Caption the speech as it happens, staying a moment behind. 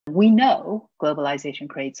We know globalization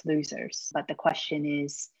creates losers, but the question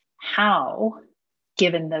is how,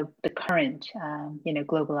 given the current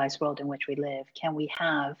globalized world in which we live, can we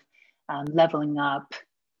have leveling up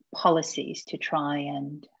policies to try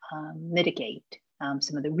and mitigate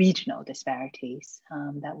some of the regional disparities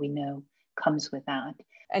that we know comes with that.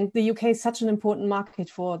 And the UK is such an important market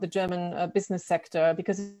for the German business sector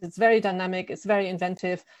because it's very dynamic, it's very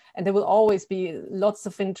inventive, and there will always be lots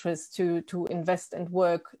of interest to invest and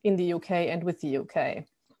work in the UK and with the UK.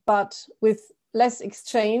 But with less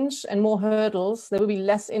exchange and more hurdles, there will be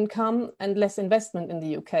less income and less investment in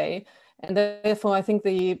the UK. And therefore, I think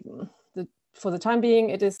for the time being,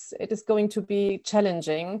 it is going to be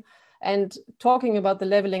challenging. And talking about the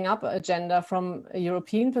levelling up agenda from a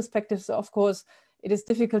European perspective, so of course, it is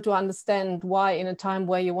difficult to understand why in a time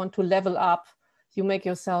where you want to level up, you make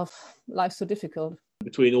yourself life so difficult.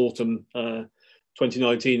 Between autumn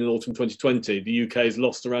 2019 and autumn 2020, the UK has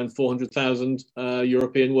lost around 400,000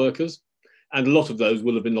 European workers. And a lot of those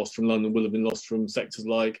will have been lost from London, will have been lost from sectors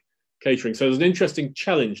like catering. So there's an interesting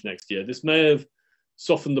challenge next year. This may have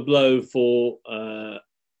softened the blow for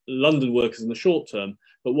London workers in the short term,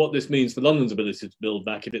 but what this means for London's ability to build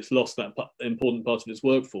back if it's lost that important part of its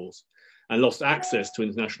workforce and lost access to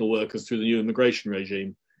international workers through the new immigration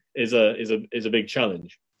regime is a big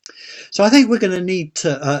challenge. So I think we're going to need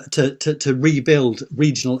to rebuild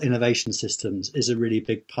regional innovation systems is a really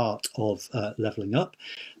big part of levelling up.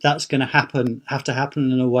 That's going to have to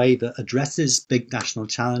happen in a way that addresses big national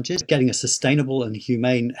challenges. Getting a sustainable and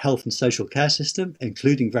humane health and social care system,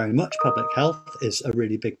 including very much public health, is a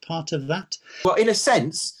really big part of that. Well, in a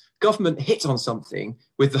sense, government hit on something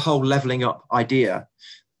with the whole levelling up idea.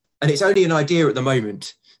 And it's only an idea at the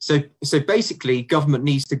moment. So basically, government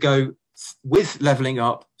needs to go with levelling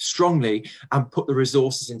up strongly and put the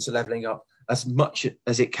resources into levelling up as much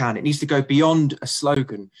as it can. It needs to go beyond a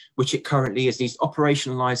slogan, which it currently is. It needs to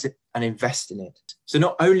operationalise it and invest in it. So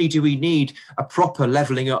not only do we need a proper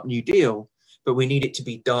levelling up New Deal, but we need it to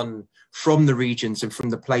be done from the regions and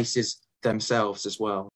from the places themselves as well.